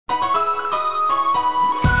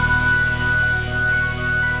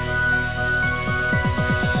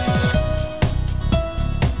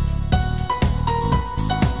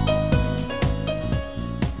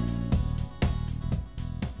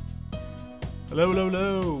Hello, hello,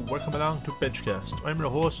 hello. Welcome along to Benchcast. I'm your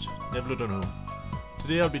host, Neville O'Donoghue.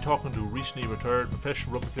 Today I'll be talking to recently retired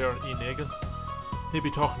professional rugby player Ian Nagle. He'll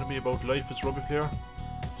be talking to me about life as a rugby player,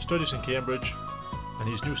 studies in Cambridge, and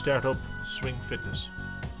his new startup, Swing Fitness.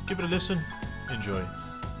 Give it a listen. Enjoy.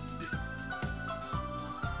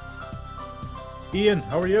 Ian,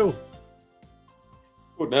 how are you?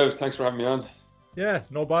 Good now. Thanks for having me on. Yeah,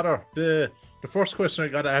 no bother. The first question I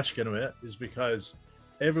got to ask you anyway is because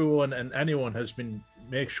everyone and anyone has been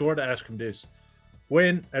make sure to ask him this: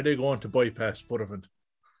 when are they going to bypass Butterford?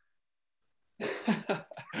 I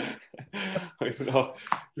don't know.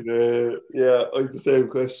 Yeah, I have the same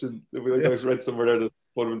question. I read somewhere there that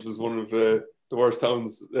Butterford was one of the worst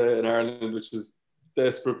towns in Ireland, which is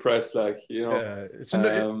desperate press. Yeah, it's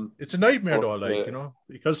a nightmare though,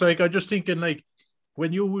 because I just thinking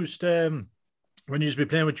when you used when you used to be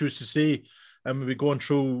playing with UCC and we'd be going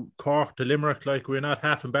through Cork to Limerick, we're not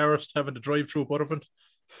half embarrassed having to drive through Butterford.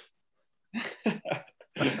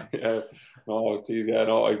 Yeah, no, geez, yeah,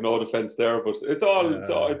 no, I've no defence there, but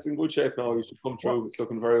it's in good shape now. You should come through. It's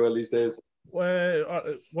looking very well these days. Well,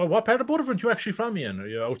 what part of Butterford are you actually from, Ian? Are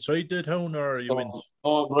you outside the town or are you in?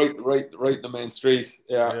 Oh, right in the main street.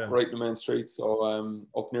 Yeah, right in the main street. So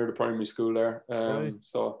up near the primary school there. Right.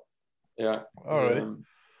 So yeah. All right.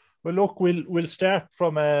 Well, look, we'll start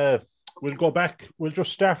from we'll go back. We'll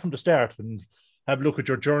just start from the start and have a look at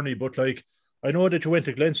your journey. But I know that you went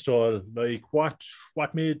to Glenstall.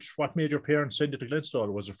 What made your parents send you to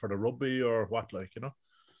Glenstall? Was it for the rugby or what?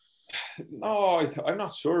 No, I'm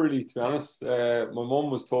not sure really, to be honest. My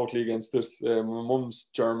mum was totally against this. My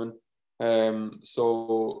mum's German,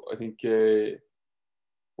 so I think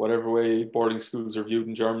whatever way boarding schools are viewed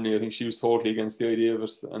in Germany, I think she was totally against the idea of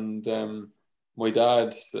it. And my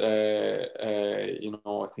dad, I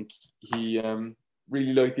think he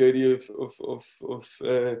really liked the idea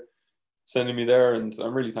of sending me there, and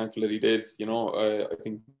I'm really thankful that he did. I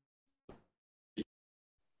think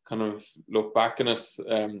kind of look back on it,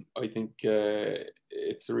 I think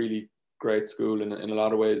it's a really great school in a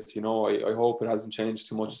lot of ways. I hope it hasn't changed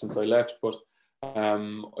too much since I left, but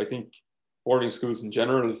I think boarding schools in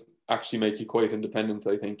general actually make you quite independent.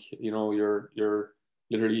 I think you're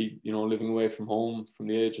literally living away from home from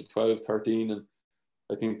the age of 12, 13, and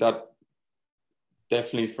I think that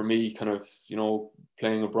definitely for me kind of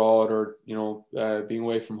playing abroad or being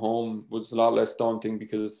away from home was a lot less daunting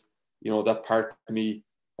because that part of me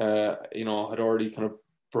had already kind of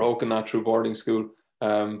broken that through boarding school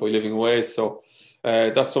by living away. So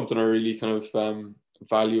that's something I really kind of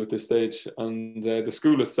value at this stage. And the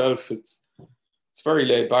school itself, it's very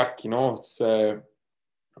laid back. It's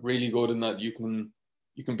really good in that you can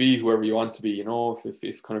be whoever you want to be.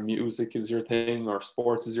 If kind of music is your thing or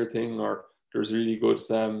sports is your thing, or there's really good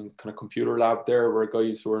kind of computer lab there where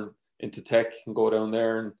guys who are into tech can go down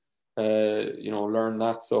there and learn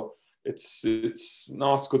that. So it's a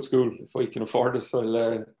good school. If I can afford it,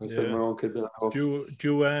 I'll send my own kid there. Do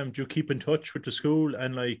you keep in touch with the school?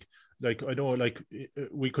 And I know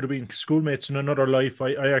we could have been schoolmates in another life.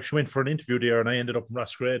 I actually went for an interview there and I ended up in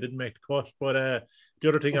Roscrea. I didn't make the cut. But the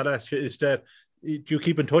other thing I'll ask you is that do you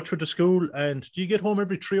keep in touch with the school, and do you get home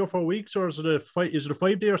every 3 or 4 weeks, or is it a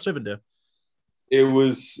 5-day or 7-day? It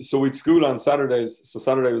was, so we'd school on Saturdays. So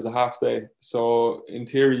Saturday was a half day. So in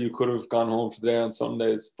theory, you could have gone home for the day on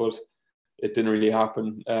Sundays, but it didn't really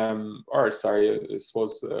happen. I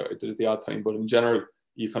suppose I did it the odd time, but in general,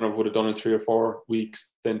 you kind of would have done a 3 or 4 weeks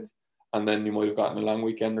stint, and then you might have gotten a long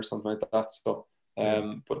weekend or something like that. So,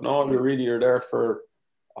 but no, you're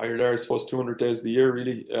there I suppose 200 days of the year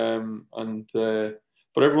really.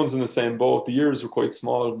 But everyone's in the same boat. The years were quite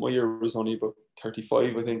small. My year was only about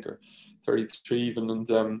 35, I think, or 33 even.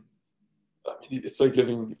 And it's like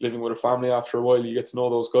living with a family after a while. You get to know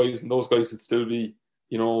those guys, and those guys would still be,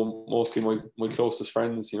 mostly my closest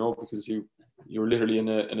friends, because you were literally in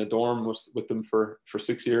a dorm with them for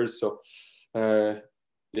 6 years. So,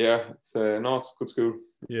 it's a good school.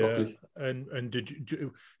 Yeah. Lovely. And did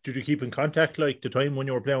you keep in contact the time when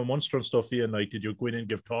you were playing with Munster and stuff, Ian? Did you go in and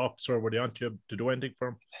give talks, or were they on to do anything for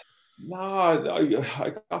them? No,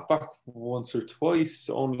 I got back once or twice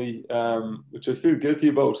only, which I feel guilty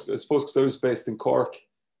about. I suppose because I was based in Cork,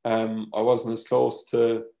 I wasn't as close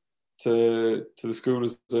to the school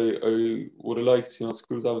as I would have liked.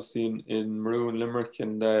 Schools obviously in Maroon and Limerick,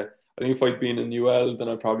 and I think if I'd been in UL, then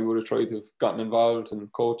I probably would have tried to have gotten involved in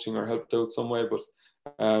coaching or helped out some way. But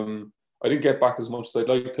I didn't get back as much as I'd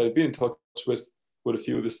like to. I'd been in touch with a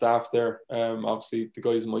few of the staff there. Obviously, the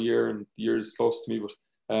guys in my year and the year is close to me, but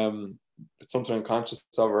it's something I'm conscious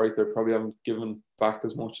of. Right, they probably haven't given back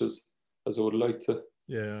as much as I would have liked to.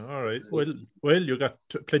 Yeah, all right. Well, you got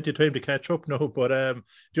plenty of time to catch up now. But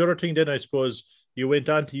the other thing then, I suppose, you went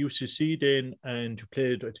on to UCC then, and you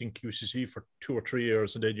played, I think, UCC for 2 or 3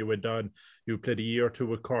 years, and then you went on, you played a year or two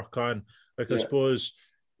with Cork on. Like, I Yeah. suppose,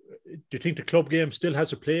 do you think the club game still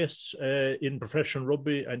has a place in professional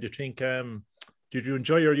rugby? And do you think, did you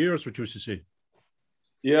enjoy your years with UCC?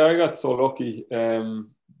 Yeah, I got so lucky.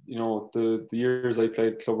 You know, the years I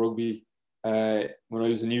played club rugby, when I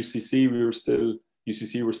was in UCC,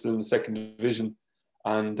 UCC were still in the second division,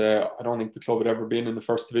 and I don't think the club had ever been in the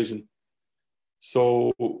first division.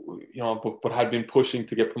 So, you know, but had been pushing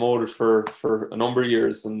to get promoted for a number of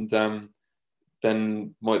years, and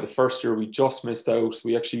then the first year we just missed out.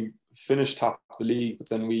 We actually finished top of the league, but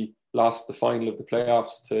then we lost the final of the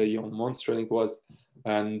playoffs to Young Munster, I think it was,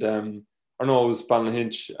 and or no, it was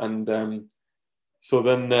Ballynahinch, and so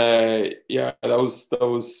then yeah, that was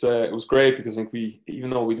it was great, because I think even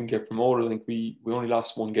though we didn't get promoted, I think we only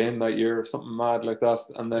lost one game that year or something mad like that,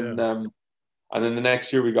 and then Yeah. and then the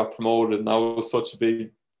next year we got promoted, and that was such a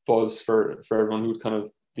big buzz for everyone who'd kind of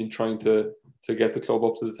been trying to get the club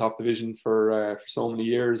up to the top division for so many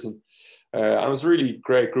years, and it was a really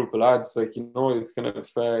great group of lads. Like, you know, it's kind of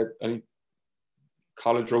I think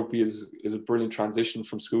college rugby is a brilliant transition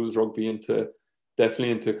from schools rugby into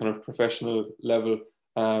definitely into kind of professional level.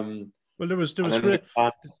 Well, there was And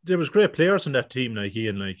then great players in that team. Like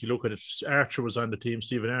Ian, like you look at it, Archer was on the team.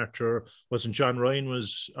 Stephen Archer wasn't. John Ryan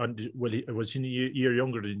was on. Well, he was in a year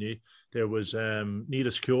younger than you. There was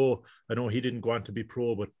Neelis Kyo. I know he didn't go on to be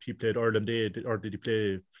pro, but he played Ireland A, or did he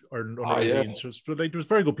play Ireland under yeah. 18s? So like there was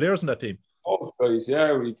very good players in that team. Oh, guys,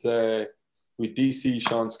 yeah, we'd DC,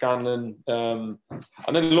 Sean Scanlon, and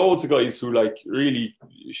then loads of guys who like really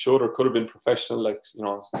should or could have been professional, like, you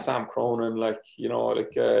know, Sam Cronin, like, you know,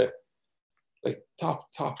 like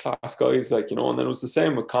top class guys, like, you know. And then it was the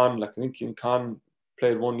same with Con. Like, I think Con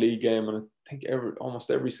played one league game, and I think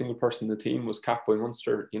almost every single person in the team was capped by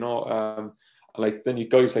Munster, you know. And like then you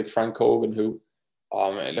guys like Frank Hogan, who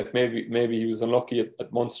like maybe he was unlucky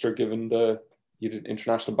at Munster, given he did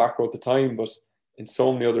international back row at the time, but in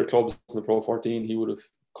so many other clubs in the Pro 14, he would have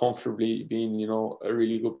comfortably been, you know, a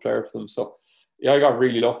really good player for them. So yeah, I got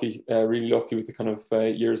really lucky with the kind of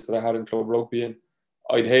years that I had in club rugby, and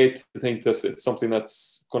I'd hate to think that it's something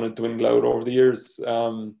that's going to dwindle out over the years,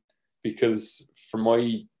 because for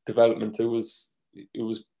my development, it was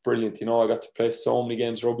brilliant. You know, I got to play so many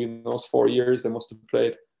games of rugby in those 4 years. I must have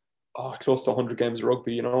played close to 100 games of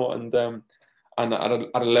rugby, you know, and at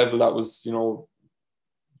a level that was, you know,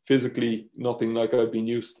 physically nothing like I'd been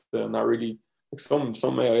used to. And that really, like some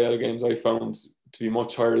AIL games I found to be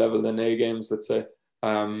much higher level than A games, let's say.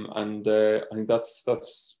 And I think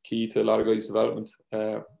that's key to a lot of guys' development.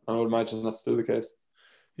 And I would imagine that's still the case.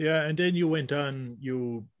 Yeah, and then you went on,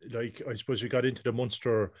 I suppose you got into the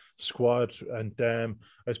Munster squad, and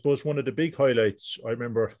I suppose one of the big highlights, I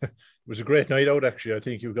remember, it was a great night out, actually. I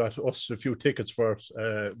think you got us a few tickets for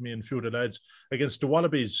me and a few of the lads, against the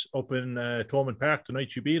Wallabies up in Thomond Park the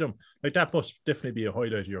night you beat them. Like, that must definitely be a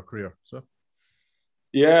highlight of your career. So,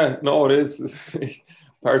 yeah, no, it is.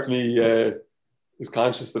 Part of me is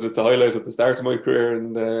conscious that it's a highlight at the start of my career,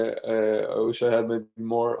 and I wish I had maybe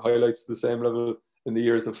more highlights at the same level in the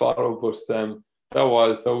years that followed. But that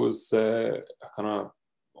was a kind of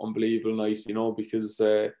unbelievable night, you know, because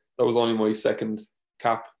that was only my second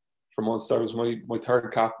cap for Munster. It was my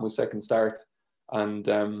third cap, my second start, and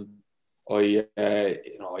I you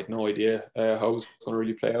know, I had no idea how it was going to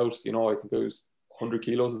really play out. You know, I think I was 100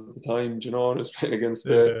 kilos at the time, you know, and I was playing against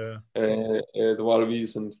the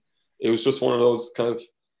Wallabies, and it was just one of those kind of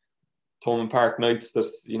Thomond Park nights that,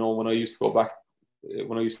 you know, when I used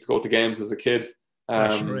to go to games as a kid.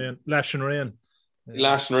 Lash and rain. Lash and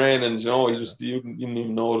rain, and, you know, you didn't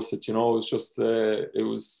even notice it, you know. It was just it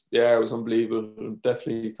was unbelievable.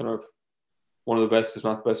 Definitely kind of one of the best, if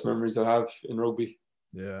not the best, memories I have in rugby.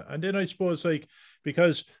 Yeah, and then I suppose, like,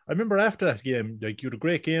 because I remember after that game, like, you had a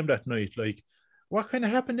great game that night. Like, what kind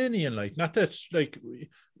of happened in Ian? Like, not that,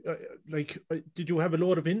 did you have a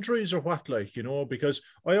load of injuries or what? Like, you know, because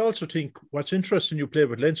I also think what's interesting, you play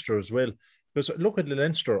with Leinster as well. Because look at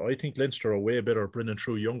Leinster, I think Leinster are way better bringing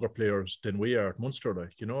through younger players than we are at Munster.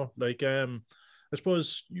 Like, you know, like I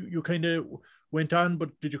suppose you kind of went on, but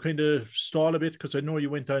did you kind of stall a bit? Because I know you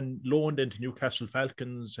went on loan then to Newcastle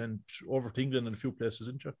Falcons and over to England and a few places,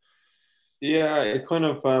 didn't you? Yeah, it kind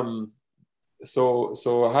of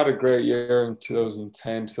so I had a great year in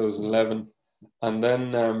 2010, 2011, and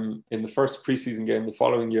then in the first preseason game the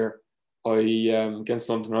following year, I against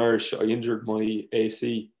London Irish, I injured my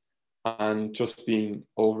AC, and just being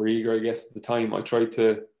overeager, I guess, at the time, I tried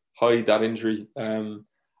to hide that injury.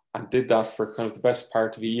 and did that for kind of the best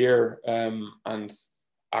part of a year. And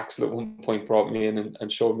Axel at one point brought me in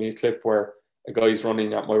and showed me a clip where a guy's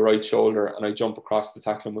running at my right shoulder and I jump across to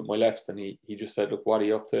tackle him with my left, and he just said, "Look, what are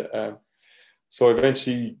you up to?" So I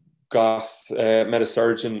eventually met a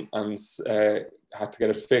surgeon and had to get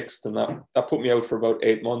it fixed, and that put me out for about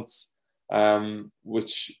 8 months,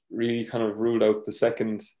 which really kind of ruled out the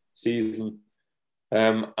second season.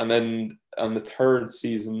 And then on the third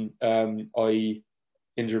season, I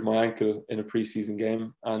injured my ankle in a preseason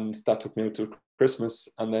game, and that took me out to Christmas.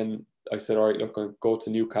 And then I said, all right, look, I'll go to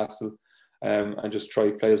Newcastle and just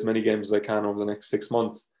try play as many games as I can over the next 6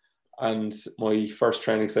 months. And my first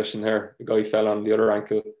training session there, the guy fell on the other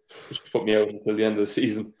ankle, which put me out until the end of the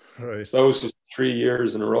season. Right. So that was just 3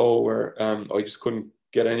 years in a row where I just couldn't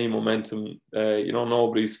get any momentum.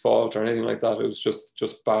 Nobody's fault or anything like that. It was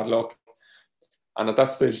just bad luck. And at that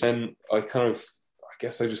stage, then I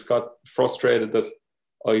guess I just got frustrated that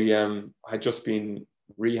I had just been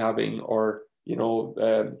rehabbing or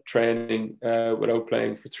training without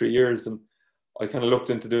playing for 3 years, and I kind of looked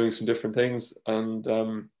into doing some different things, and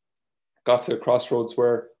got to a crossroads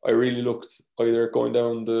where I really looked either going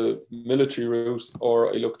down the military route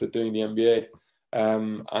or I looked at doing the MBA,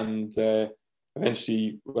 and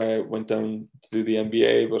eventually went down to do the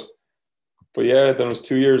MBA, but yeah, then it was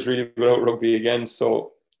 2 years really without rugby again.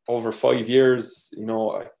 So over 5 years,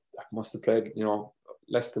 I must have played,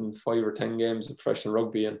 less than 5 or 10 games of professional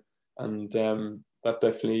rugby, and that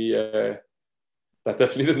definitely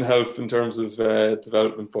didn't help in terms of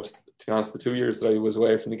development. But to be honest, the 2 years that I was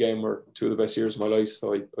away from the game were 2 of the best years of my life.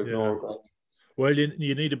 So I've no regret. Well,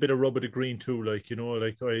 you need a bit of rub of the green too,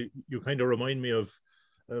 you kind of remind me of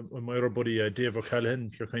my other buddy Dave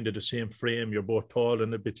O'Callaghan. You're kind of the same frame. You're both tall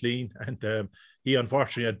and a bit lean, and he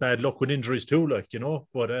unfortunately had bad luck with injuries too,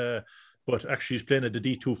 But actually, he's playing at the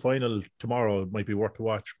D2 final tomorrow. It might be worth to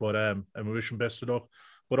watch. But and we wish him best of luck.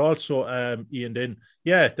 But also, Ian, then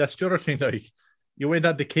that's the other thing. You went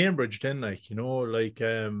on to Cambridge, then, that.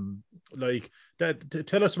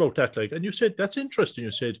 Tell us about that, and you said that's interesting.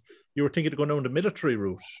 You said you were thinking of going down the military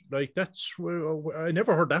route. That's where I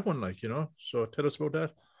never heard that one. So tell us about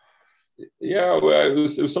that. Yeah, well, it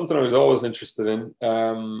was something I was always interested in,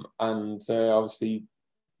 and obviously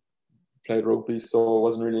played rugby, so it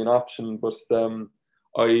wasn't really an option. But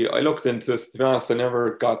I looked into this. To be honest, I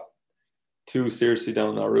never got too seriously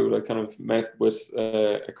down that route. I kind of met with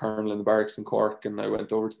a colonel in the barracks in Cork, and I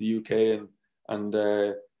went over to the UK and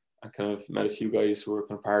I kind of met a few guys who were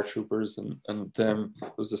kind of paratroopers, and there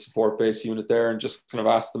was a support base unit there, and just kind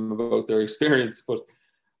of asked them about their experience. But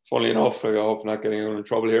funnily enough, I hope I'm not getting anyone in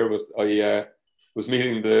trouble here, but I was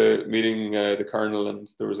meeting the colonel, and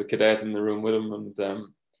there was a cadet in the room with him, and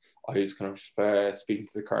I was kind of speaking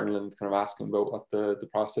to the colonel and kind of asking about what the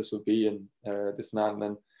process would be and this and that. And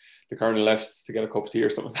then the colonel left to get a cup of tea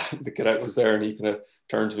or something. The cadet was there, and he kind of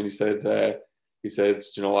turned to me and he said, do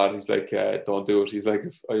you know what? He's like, don't do it. He's like,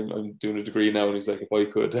 if I'm doing a degree now, and he's like, if I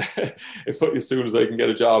could, as soon as I can get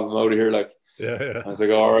a job, I'm out of here. Yeah. I was like,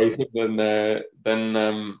 all right. Then I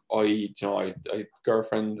had a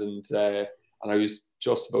girlfriend, and I was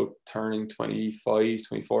just about turning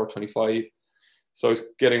 24, 25. So I was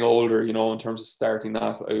getting older, in terms of starting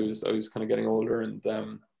that. I was kind of getting older, and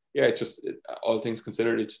all things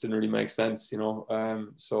considered, it just didn't really make sense,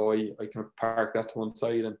 So I kind of parked that to one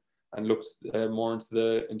side and looked more into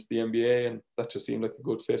the MBA, and that just seemed like a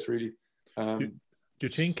good fit, really. Do you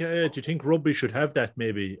think rugby should have that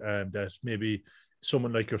maybe? That maybe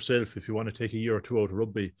someone like yourself, if you want to take a year or two out of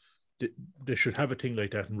rugby, they should have a thing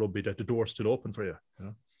like that in rugby, that the door's still open for you.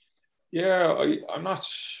 Yeah, I'm not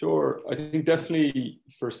sure. I think definitely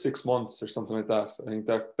for 6 months or something like that. I think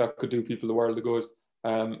that could do people the world of good.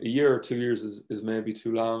 A year or 2 years is maybe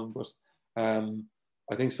too long, but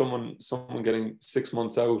I think someone getting 6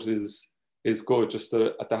 months out is good, just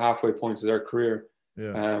at the halfway point of their career.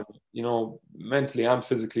 Yeah. Mentally and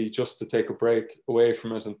physically, just to take a break away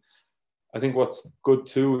from it. And I think what's good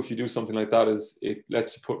too, if you do something like that, is it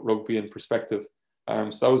lets you put rugby in perspective.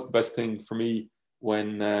 So that was the best thing for me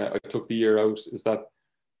when I took the year out, is that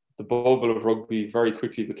the bubble of rugby very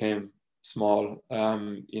quickly became small.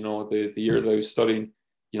 The year that I was studying,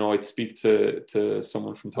 I'd speak to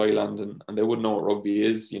someone from Thailand, and they wouldn't know what rugby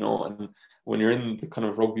is, and when you're in the kind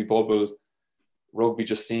of rugby bubble, rugby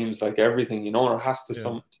just seems like everything, or it has to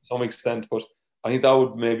some extent. But I think that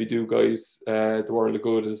would maybe do guys the world of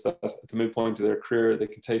good, is that at the midpoint of their career, they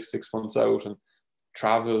can take 6 months out and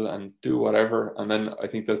travel and do whatever, and then I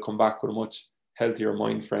think they'll come back with a much healthier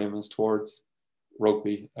mind frame as towards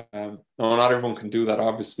rugby. No, not everyone can do that,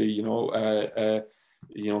 obviously,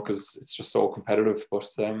 because it's just so competitive. But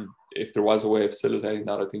if there was a way of facilitating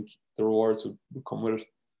that, I think the rewards would come with it.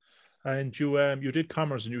 And you did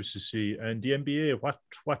commerce in UCC and the MBA.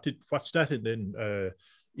 What's that in then,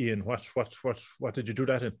 Ian? What did you do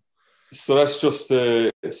that in? So that's just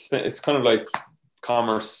it's kind of like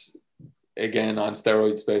commerce again on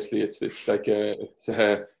steroids. Basically, it's like it's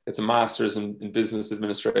a master's in business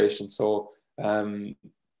administration. So the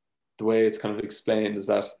way it's kind of explained is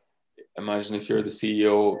that, imagine if you're the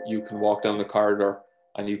CEO, you can walk down the corridor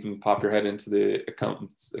and you can pop your head into the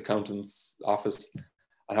accountant's office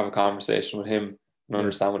and have a conversation with him and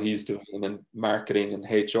understand what he's doing, and then marketing and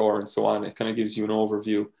HR and so on. It kind of gives you an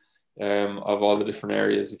overview of all the different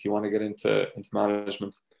areas if you want to get into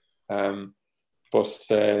management. But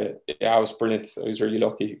yeah, it was brilliant. I was really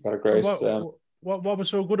lucky. Got a great. What was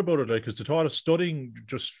so good about it? Like, because the thought of studying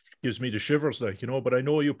just gives me the shivers, like, you know. But I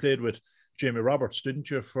know you played with Jamie Roberts, didn't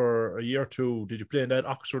you, for a year or two? Did you play in that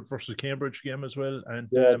Oxford versus Cambridge game as well? And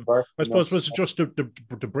I suppose, was it just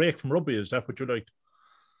the break from rugby? Is that what you liked?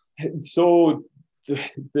 So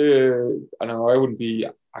I know I wouldn't be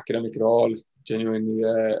academic at all, genuinely.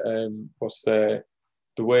 But the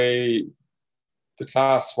way the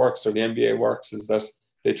class works, or the MBA works, is that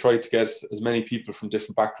they try to get as many people from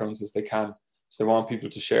different backgrounds as they can. So they want people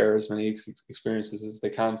to share as many experiences as they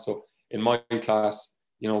can. So in my class,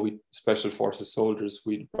 you know, we special forces soldiers,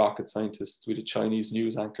 we rocket scientists, we a Chinese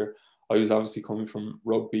news anchor. I was obviously coming from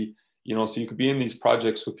rugby, you know, so you could be in these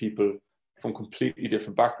projects with people from completely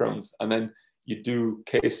different backgrounds, and then you do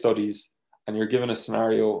case studies and you're given a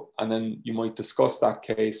scenario, and then you might discuss that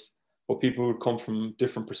case, but people would come from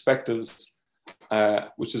different perspectives,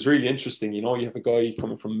 which is really interesting. You know, you have a guy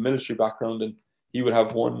coming from a military background and he would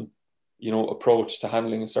have one, you know, approach to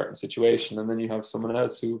handling a certain situation, and then you have someone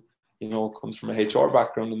else who, you know, comes from a HR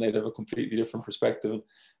background and they'd have a completely different perspective. And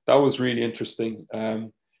that was really interesting.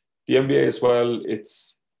 The MBA as well,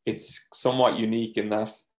 it's somewhat unique in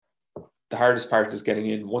that the hardest part is getting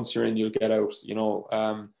in. Once you're in, you'll get out, you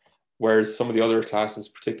know, whereas some of the other classes,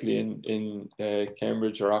 particularly in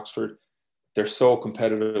Cambridge or Oxford, they're so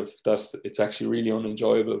competitive that it's actually really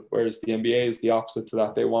unenjoyable. Whereas the MBA is the opposite to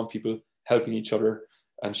that. They want people helping each other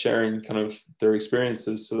and sharing kind of their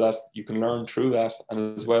experiences so that you can learn through that,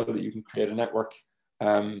 and as well that you can create a network.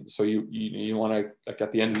 So you want to, like,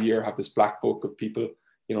 at the end of the year, have this black book of people,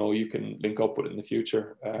 you know, you can link up with in the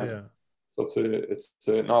future. So no,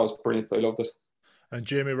 it was brilliant. I loved it. And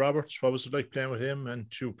Jamie Roberts, what was it like playing with him? And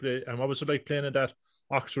what was it like playing in that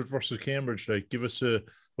Oxford versus Cambridge? Like,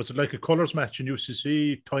 was it like a colours match in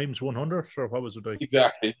UCC times 100, or what was it like?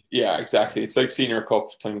 Exactly. Yeah, exactly. It's like Senior Cup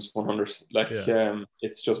times 100. Like,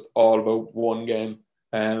 it's just all about one game.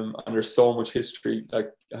 And there's so much history. Like,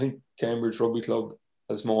 I think Cambridge Rugby Club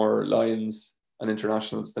has more Lions and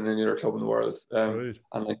internationals than any other club in the world. Right.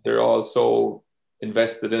 And like, they're all so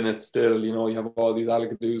invested in it still. You know, you have all these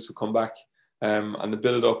Alligadoos who come back, and the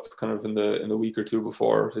build up kind of in the week or two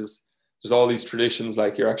before is, there's all these traditions.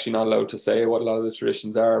 Like, you're actually not allowed to say what a lot of the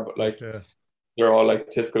traditions are, but like they're all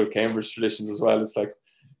like typical Cambridge traditions as well. It's like,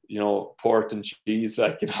 you know, port and cheese,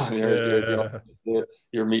 like, you know,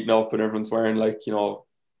 you're meeting up and everyone's wearing, like, you know,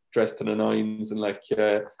 dressed to the nines, and like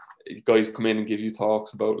guys come in and give you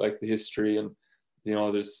talks about like the history, and you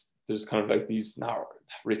know, there's kind of like these, now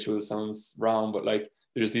ritual sounds wrong, but like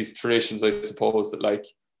there's these traditions, I suppose, that like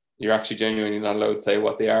you're actually genuinely not allowed to say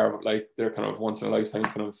what they are, but like they're kind of once in a lifetime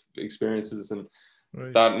kind of experiences, and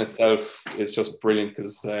that in itself is just brilliant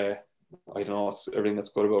because I don't know, it's everything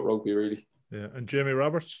that's good about rugby, really. Yeah. And Jamie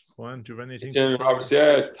Roberts, Juan, do you have anything? Jamie Roberts,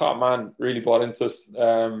 yeah, top man, really bought into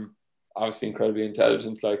it. Obviously incredibly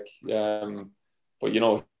intelligent, like, but you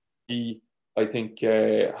know, he, I think,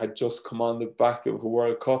 had just come on the back of a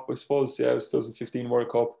World Cup, I suppose. Yeah, it was 2015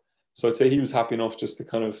 World Cup. So I'd say he was happy enough just to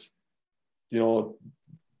kind of, you know,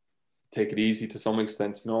 take it easy to some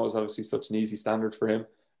extent. You know, it was obviously such an easy standard for him.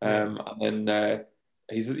 And then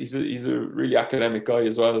he's a really academic guy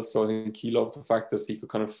as well. So I think he loved the fact that he could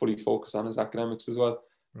kind of fully focus on his academics as well.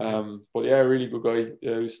 But yeah, really good guy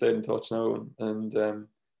who stayed in touch now, and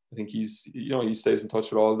I think he stays in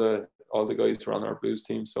touch with all the guys who are on our Blues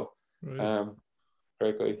team. So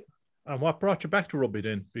great guy. And what brought you back to rugby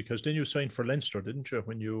then? Because then you signed for Leinster, didn't you,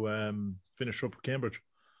 when you finished up at Cambridge?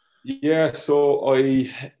 Yeah, so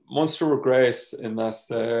Munster were great in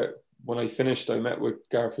that when I finished, I met with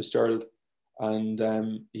Gareth Fitzgerald,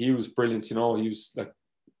 and he was brilliant. You know, he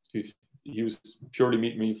was purely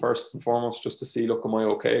meeting me first and foremost just to see, look, am I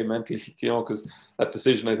okay mentally? You know, because that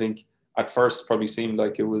decision, I think, at first probably seemed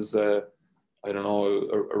like it was, I don't know,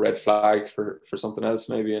 a red flag for something else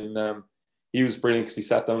maybe. And he was brilliant because he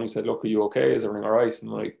sat down and he said, look, are you okay? Is everything all right?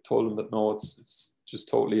 And when I told him that no, it's just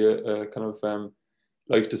totally a kind of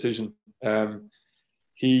life decision.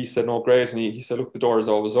 He said, no, great. And he said, look, the door is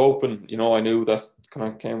always open. You know, I knew that kind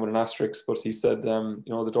of came with an asterisk, but he said, you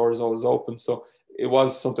know, the door is always open. So it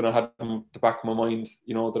was something I had in the back of my mind,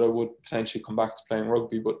 you know, that I would potentially come back to playing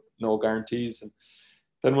rugby, but no guarantees. And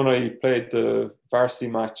then when I played the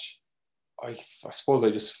varsity match, I suppose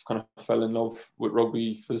I just kind of fell in love with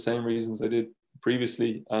rugby for the same reasons I did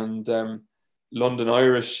previously. And London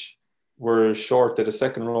Irish were short. They had a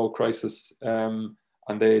second row crisis,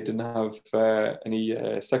 and they didn't have any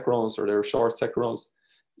second rows, or they were short second rows.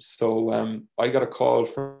 So I got a call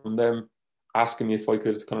from them asking me if I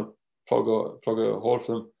could kind of plug a hole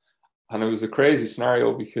for them. And it was a crazy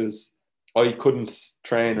scenario because I couldn't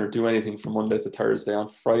train or do anything from Monday to Thursday. On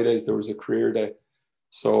Fridays, there was a career day.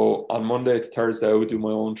 So on Monday to Thursday, I would do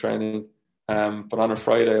my own training. But on a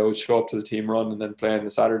Friday, I would show up to the team run and then play on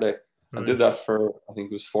the Saturday. I did that for, I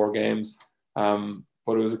think it was 4 games.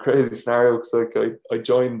 But it was a crazy scenario because like I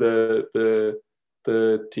joined the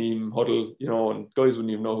team huddle, you know, and guys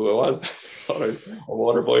wouldn't even know who I was. Thought I was a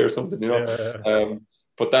water boy or something, you know. Yeah.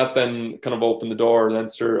 But that then kind of opened the door.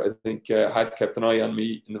 Leinster, I think, had kept an eye on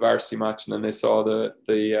me in the varsity match, and then they saw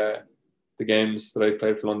the games that I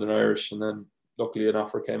played for London Irish, and then luckily an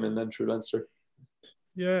offer came in then through Leinster.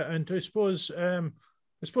 Yeah, and I suppose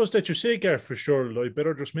that you say, Gareth, for sure, like,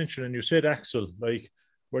 better just mention, and you said Axel, like,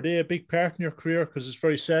 were they a big part in your career? Because it's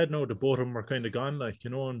very sad now the both of them are kind of gone, like,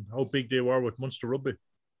 you know, and how big they were with Munster Rugby.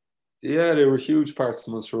 Yeah, they were huge parts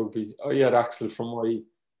of Munster Rugby. I had Axel from my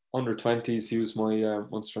under-20s. He was my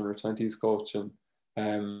Munster under-20s coach, and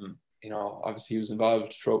you know, obviously he was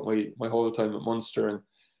involved throughout my whole time at Munster, and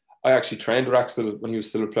I actually trained with Axel when he was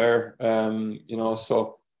still a player. You know,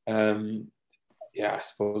 so yeah, I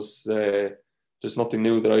suppose there's nothing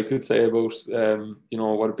new that I could say about you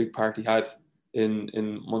know, what a big part he had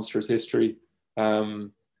in Munster's history. Yeah,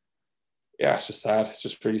 it's just sad. It's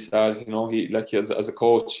just really sad. You know, he, like, as a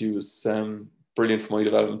coach, he was brilliant for my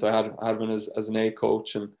development. I had him as an A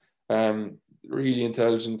coach, and really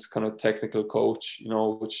intelligent, kind of technical coach, you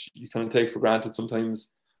know, which you kind of take for granted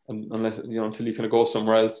sometimes, unless, you know, until you kind of go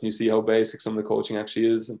somewhere else and you see how basic some of the coaching actually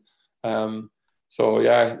is. And so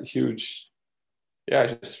yeah, huge. Yeah,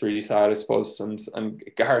 just really sad, I suppose. And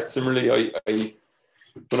Gareth, similarly, I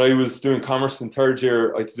when I was doing commerce in third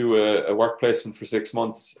year, I had to do a work placement for 6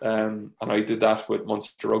 months, and I did that with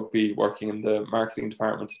Munster Rugby, working in the marketing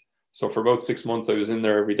department. So for about 6 months, I was in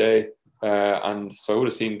there every day, and so I would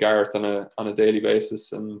have seen Gareth on a daily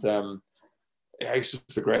basis, and yeah, he's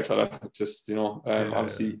just a great fella. Just, you know,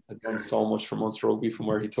 obviously had done so much for Munster Rugby from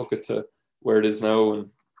where he took it to where it is now, and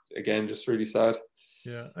again, just really sad.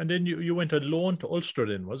 Yeah, and then you went on loan to Ulster.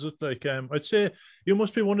 Then was it like I'd say you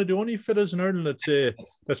must be one of the only fellas in Ireland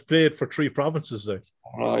that's played for 3 provinces, like.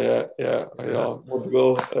 Oh yeah, I know. Want to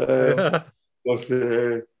go, Yeah. but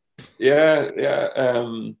yeah.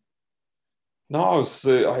 No, it was,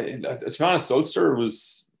 to be honest, Ulster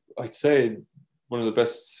was, I'd say, one of the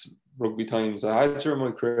best rugby times I had during my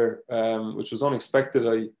career, which was unexpected.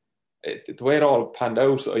 The way it all panned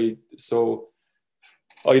out,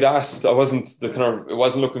 I'd asked, it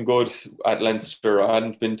wasn't looking good at Leinster. I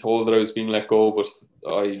hadn't been told that I was being let go, but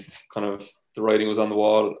the writing was on the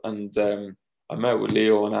wall. And I met with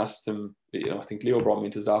Leo and asked him, you know, I think Leo brought me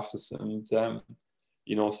into his office and,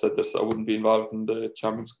 you know, said that I wouldn't be involved in the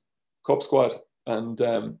Champions Cup squad. And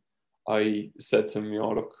I said to him, you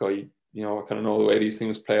know, look, I kind of know the way these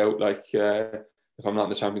things play out. Like, if I'm not in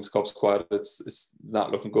the Champions Cup squad, it's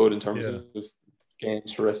not looking good in terms of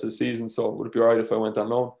games for the rest of the season. So would it be all right if I went on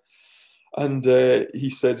loan? And he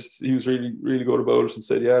said he was really, really good about it and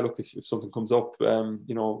said, yeah, look, if something comes up,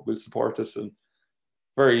 you know, we'll support it. And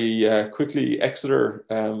very quickly, Exeter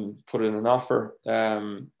put in an offer,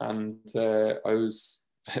 and I was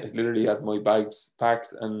literally had my bags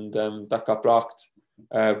packed, and that got blocked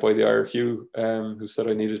by the RFU, who said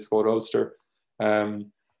I needed to go to Ulster.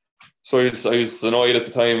 So I was annoyed at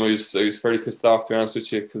the time. I was very pissed off, to be honest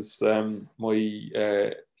with you, because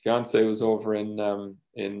my fiance was over in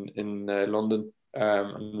London,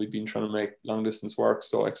 and we'd been trying to make long distance work.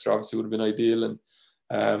 So Exeter obviously would have been ideal.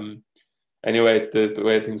 And anyway, the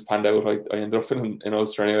way things panned out, I ended up in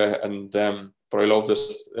Ulster anyway. And but I loved it.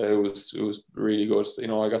 It was really good. You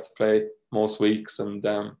know, I got to play most weeks, and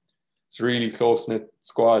it's a really close knit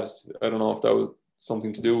squad. I don't know if that was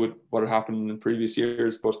something to do with what had happened in previous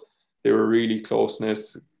years, but they were really close knit,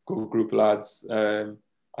 good group of lads. And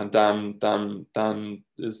Dan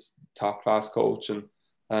is top class coach, and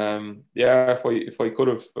yeah, if I could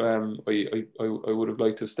have, I would have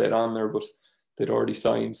liked to have stayed on there, but they'd already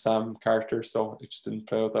signed Sam Carter, so it just didn't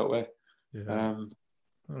play out that way. Yeah.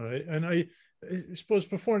 All right, and I suppose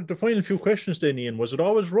before the final few questions, then Ian, was it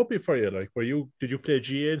always rugby for you? Like, did you play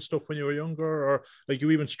GA and stuff when you were younger, or like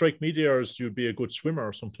you even strike me there as you'd be a good swimmer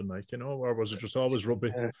or something like, or was it just always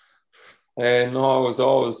rugby? No, I was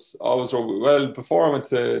always rugby. Well, before I went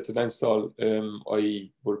to Leinster, I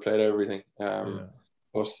would have played everything. Yeah,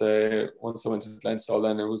 But once I went to Leinster,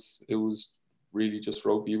 then it was really just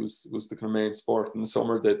rugby was the kind of main sport. In the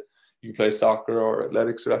summer that you could play soccer or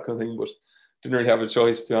athletics or that kind of thing, but didn't really have a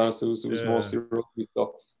choice, to be honest. It was yeah. mostly rugby.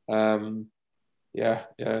 So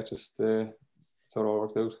just that's how it all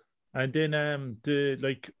worked out. And then the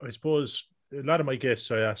like I suppose a lot of my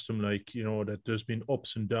guests I asked them like, that there's been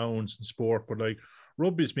ups and downs in sport, but like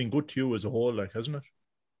rugby's been good to you as a whole, like, hasn't it?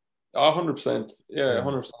 100%. Yeah, Yeah.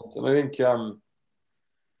 100%. And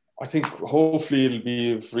I think hopefully it'll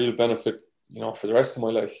be of real benefit, for the rest of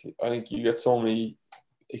my life. I think you get so many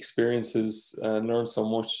experiences and learn so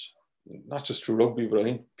much, not just through rugby, but I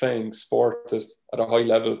think playing sport at a high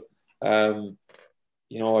level. I'm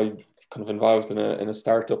kind of involved in a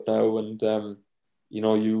startup now, and I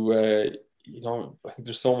think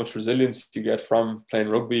there's so much resilience you get from playing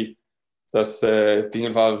rugby that being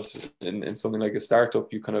involved in something like a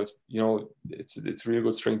startup, you kind of, it's a real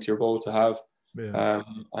good string to your bow to have. Yeah.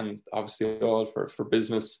 And obviously all for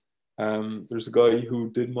business. There's a guy who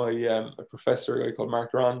did a professor, a guy called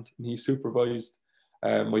Mark Rand, and he supervised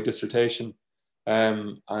my dissertation.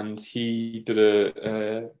 And he did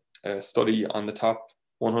a study on the top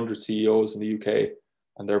 100 CEOs in the UK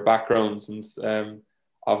and their backgrounds. And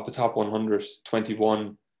of the top 100,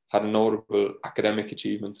 21 had a notable academic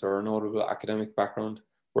achievement or a notable academic background,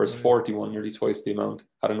 whereas Right. 41, nearly twice the amount,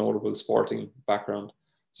 had a notable sporting background.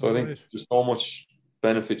 So All I think right. there's so much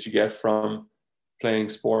benefit you get from playing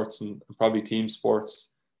sports and probably team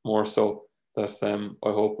sports more so that I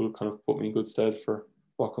hope will kind of put me in good stead for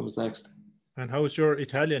what comes next. And how's your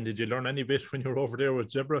Italian? Did you learn any bit when you were over there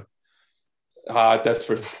with Zebra?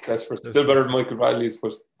 Desperate. That's Still better than Michael Bradley's,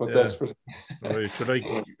 but yeah. desperate. Right.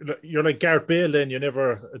 You're like Gareth Bale then, you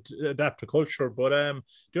never adapt to culture. But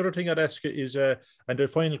the other thing I'd ask you is and the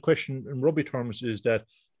final question in rugby terms is that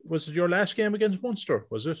was it your last game against Munster?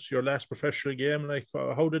 Was it your last professional game? Like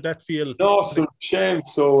how did that feel? No, so shame.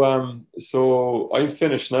 So I'm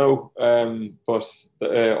finished now. But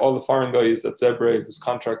all the foreign guys at Zebra whose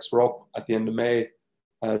contracts were up at the end of May,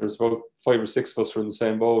 there's about 5 or 6 of us who were in the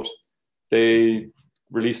same boat. They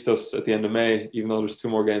released us at the end of May, even though there's 2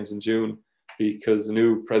 more games in June, because the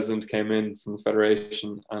new president came in from the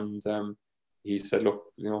federation and he said, look,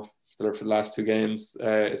 for the last 2 games,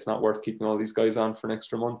 it's not worth keeping all these guys on for an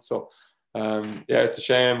extra month. So it's a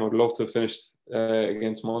shame. I'd love to have finished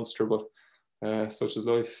against Munster, but such is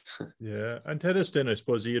life. Yeah, and tell us then, I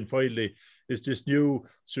suppose, Ian, finally, is this new,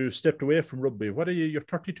 so you stepped away from rugby. What are you, you're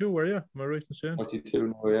 32, were you? Am I right in saying? 22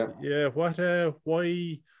 now, yeah. Yeah,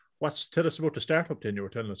 tell us about the startup then you were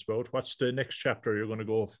telling us about. What's the next chapter you're going to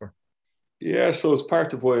go for? Yeah, so as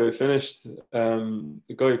part of why I finished, the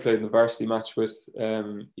guy I played in the varsity match with,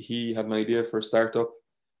 he had an idea for a startup,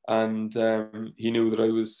 and he knew that I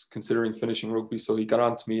was considering finishing rugby, so he got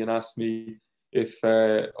on to me and asked me if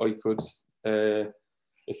I could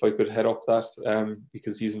head up that,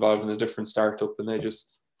 because he's involved in a different startup and they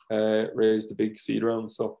just raised a big seed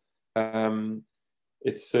round. So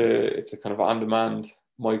it's a kind of on-demand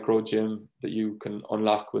micro gym that you can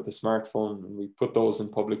unlock with a smartphone, and we put those in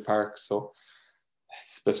public parks. So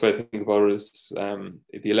the best way to think about it is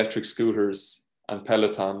the electric scooters and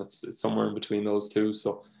Peloton. It's somewhere in between those two.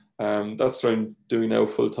 So that's what I'm doing now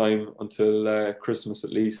full time until Christmas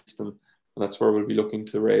at least, and that's where we'll be looking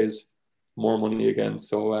to raise more money again.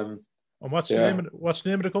 So and what's the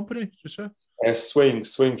name of the company? Did you say? Swing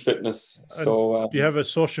Fitness. And so do you have a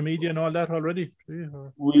social media and all that already?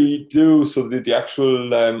 We do. So the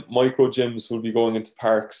actual micro gyms will be going into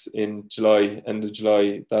parks in July, end of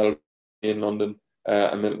July. That'll be in London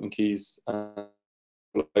and Milton Keynes.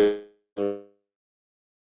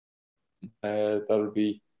 That'll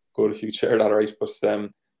be good if you could share that, right? But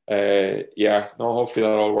hopefully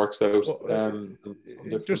that all works out.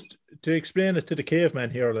 Just to explain it to the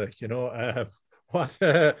caveman here,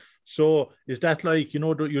 so is that like,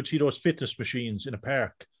 you'd see those fitness machines in a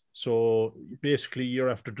park? So basically you're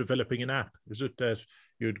after developing an app. Is it that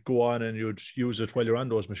you'd go on and you'd use it while you're on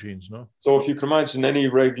those machines, no? So if you can imagine any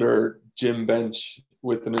regular gym bench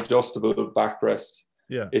with an adjustable backrest,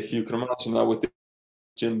 yeah. If you can imagine that with the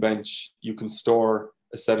gym bench, you can store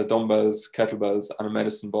a set of dumbbells, kettlebells, and a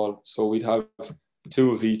medicine ball. So we'd have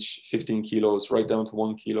 2 of each, 15 kilos, right down to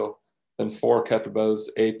 1 kilo. Then 4 kettlebells,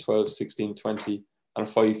 8, 12, 16, 20, and a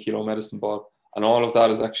 5 kilo medicine ball. And all of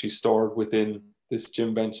that is actually stored within this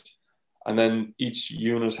gym bench. And then each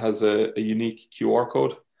unit has a unique QR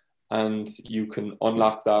code, and you can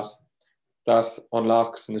unlock that. That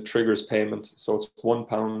unlocks and it triggers payment. So it's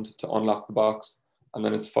 £1 to unlock the box, and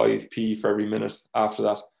then it's 5p for every minute after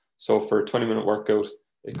that. So for a 20-minute workout,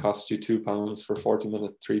 it costs you £2. For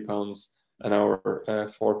 40-minute, £3 an hour,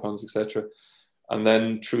 £4, etc. And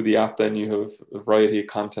then through the app, then you have a variety of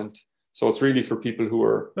content. So it's really for people who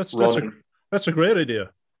are running. That's a great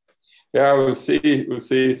idea. Yeah, we'll see. We'll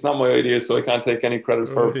see. It's not my idea, so I can't take any credit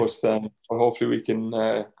for it. But hopefully we can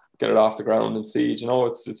get it off the ground and see. You know,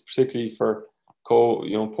 it's particularly for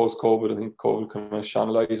post-COVID. I think COVID kind of shone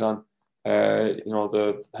a light on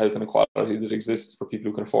the health inequality that exists for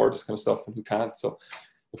people who can afford this kind of stuff and who can't. So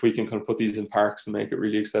if we can kind of put these in parks and make it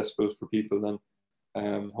really accessible for people,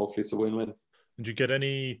 then hopefully it's a win-win. Did you get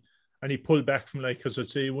any pullback from, like, because I'd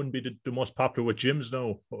say it wouldn't be the most popular with gyms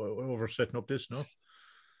now over setting up this, no?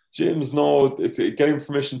 Gyms, no. Getting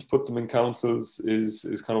permission to put them in councils is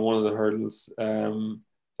kind of one of the hurdles.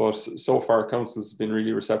 But so far, councils have been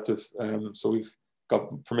really receptive. So we've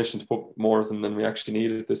got permission to put more than we actually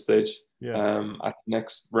need at this stage. Yeah. At the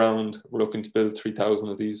next round, we're looking to build 3,000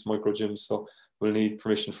 of these micro gyms. So we'll need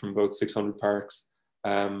permission from about 600 parks.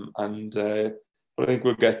 But I think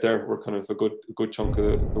we'll get there. We're kind of a good chunk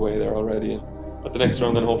of the way there already. And at the next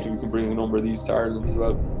round, then hopefully we can bring a number of these to Ireland as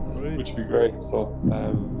well, which would be great. So,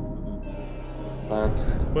 plan.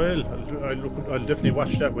 Well, I'll definitely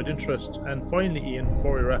watch that with interest. And finally, Ian,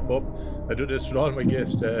 before we wrap up, I do this with all my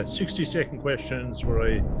guests. 60-second questions where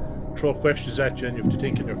I throw questions at you and you have to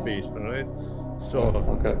think on your feet. All right. So,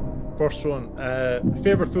 okay. First one: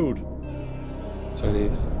 favorite food?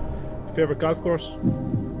 Chinese. Favorite golf course?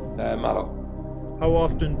 Mallow. How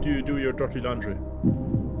often do you do your dirty laundry?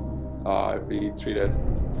 Every 3 days.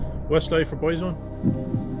 Westlife or Boyzone?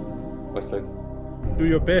 Westlife. Do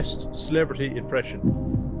your best celebrity impression.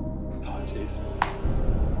 Oh, jeez.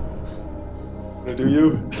 Gonna do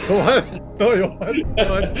you? What? No, you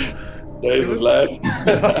want? Jesus, lad.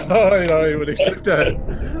 I would accept that.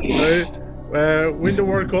 Right. Win the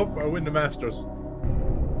World Cup or win the Masters?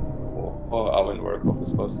 I'll win the World Cup, I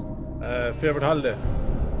suppose. Favorite holiday?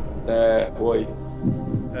 Hawaii.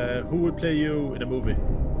 Who would play you in a movie?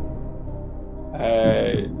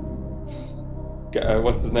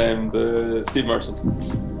 What's his name? The Steve Merchant.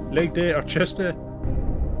 Leg day or chest day?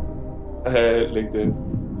 Leg day.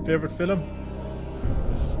 Favorite film?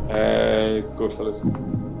 Goodfellas.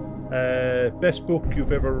 Best book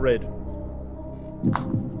you've ever read?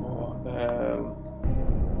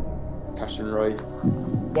 Cash and Roy.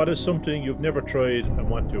 What is something you've never tried and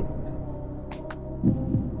want to?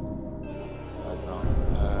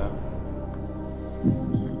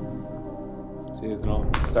 I don't know.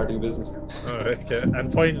 Starting a business. All right, okay.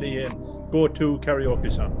 And finally, go to karaoke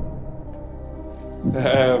song.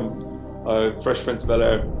 Fresh Prince of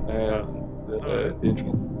Bel-Air. The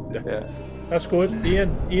intro. Yeah. That's good.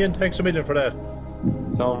 Ian, thanks a million for that.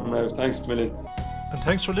 Thanks a million. And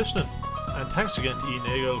thanks for listening. And thanks again to Ian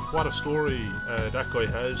Nagle. What a story that guy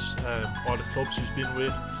has. All the clubs he's been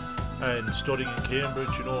with and studying in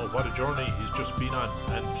Cambridge. What a journey he's just been on.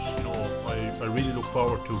 And I really look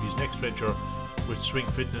forward to his next venture with Swing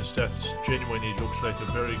Fitness. That genuinely looks like a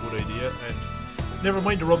very good idea. And never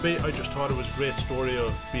mind the rugby, I just thought it was a great story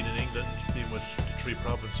of being in England, being with the 3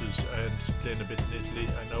 provinces and playing a bit in Italy.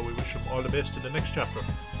 And now we wish him all the best in the next chapter.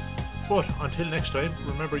 But until next time,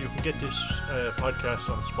 remember you can get this podcast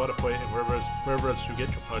on Spotify and wherever else you get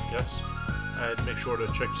your podcasts. And make sure to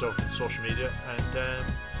check us out on social media. And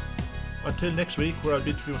until next week, where I'll be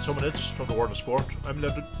interviewing someone else from the world of sport, I'm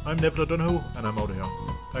Neville O'Donoghue, and I'm out of here.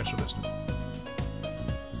 Thanks for listening.